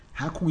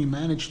How can we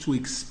manage to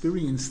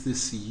experience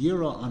this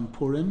Yirah on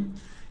Purim?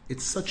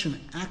 It's such an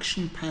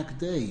action-packed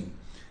day.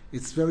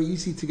 It's very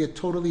easy to get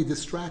totally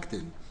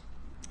distracted.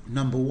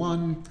 Number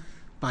one,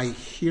 by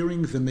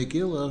hearing the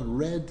Megillah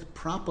read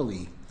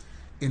properly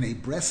in a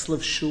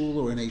Breslov shul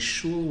or in a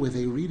shul where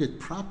they read it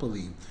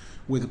properly,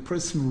 where the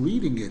person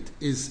reading it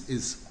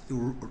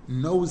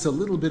knows a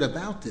little bit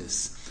about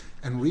this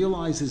and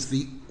realizes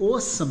the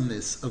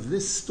awesomeness of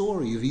this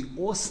story, the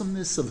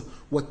awesomeness of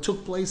what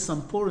took place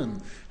on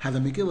Purim, how the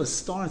Megillah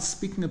starts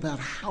speaking about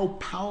how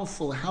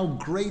powerful, how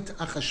great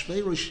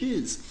Achashverosh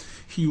is.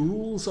 He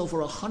rules over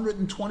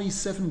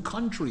 127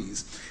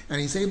 countries, and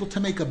he's able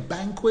to make a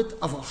banquet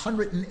of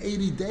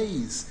 180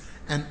 days,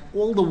 and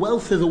all the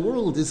wealth of the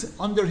world is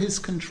under his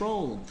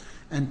control.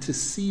 And to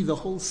see the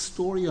whole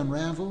story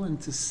unravel, and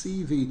to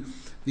see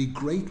the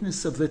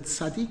greatness of the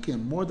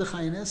tzaddikim,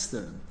 Mordechai and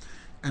Esther,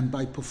 and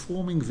by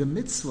performing the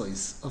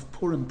mitzvahs of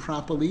Purim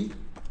properly,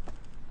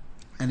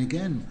 and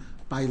again,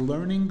 by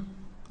learning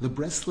the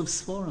Breslov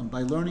Svarim,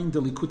 by learning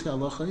the Likutei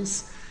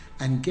Halachos,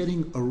 and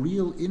getting a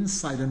real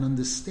insight and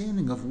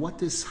understanding of what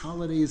this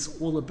holiday is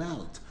all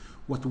about.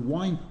 What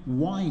wine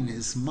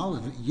is,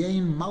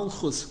 Yain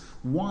Malchus,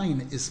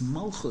 wine is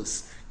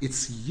Malchus,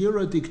 it's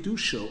Yirah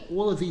Dikdusha.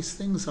 All of these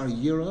things are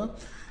Yirah,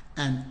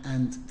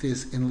 and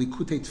there's in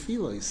Likutei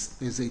Tfilos,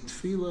 there's a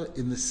tefillah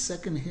in the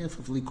second half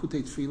of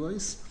Likutei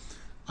Tfilos,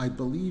 I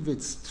believe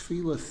it's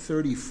Tefillah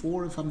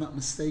 34, if I'm not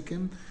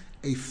mistaken,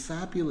 a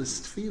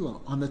fabulous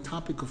Tefillah on the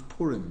topic of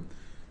Purim.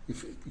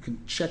 If you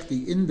can check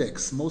the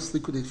index, most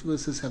Likutei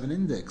Tfilos have an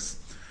index.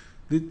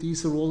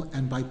 These are all,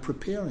 and by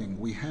preparing,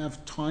 we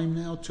have time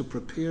now to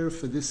prepare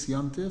for this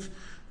Yontif,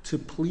 to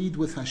plead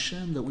with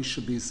Hashem that we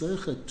should be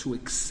zeichet to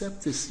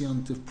accept this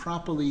Yontif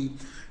properly,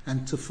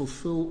 and to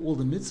fulfill all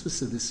the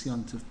mitzvahs of this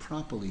Yontif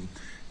properly,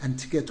 and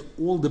to get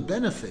all the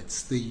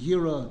benefits, the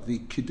Yirah, the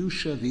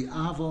Kedusha, the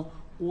Ava,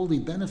 all the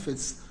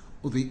benefits,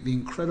 or the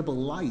incredible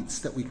lights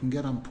that we can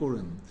get on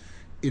Purim.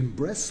 In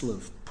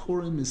Breslov,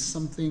 Purim is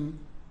something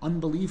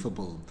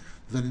unbelievable.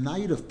 The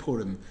night of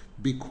Purim,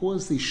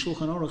 because the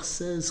Shulchan Aruch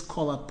says,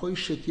 Kol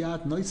hapoishet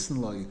yad noisen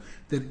lo,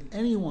 that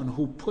anyone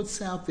who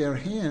puts out their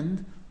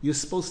hand, you're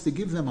supposed to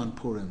give them on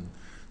Purim.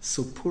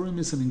 So Purim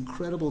is an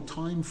incredible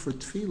time for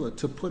tefillah,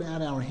 to put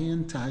out our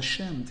hand to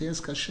Hashem, to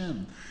ask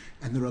Hashem.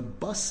 And there are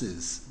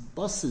buses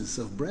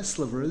of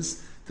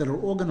Breslovers that are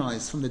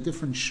organized from the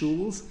different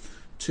shuls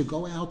to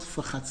go out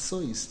for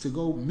chatzos, to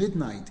go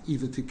midnight,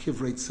 either to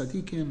Kivrei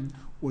Tzadikim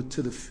or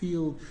to the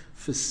field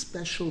for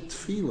special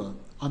tefillah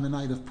on the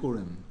night of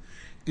Purim.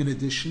 In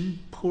addition,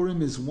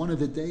 Purim is one of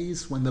the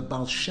days when the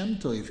Baal Shem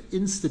Tov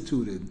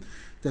instituted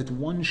that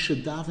one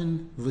should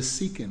daven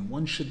v'sikin,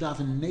 one should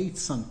daven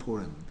nates on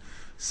Purim.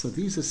 So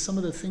these are some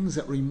of the things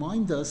that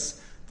remind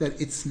us that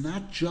it's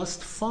not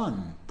just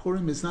fun.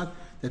 Purim is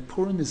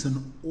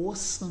an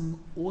awesome,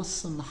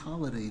 awesome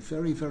holiday,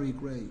 very, very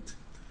great.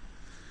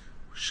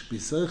 We should be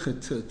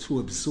zeichet to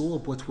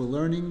absorb what we're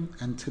learning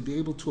and to be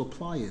able to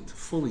apply it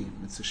fully,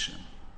 Mitzvah Shem.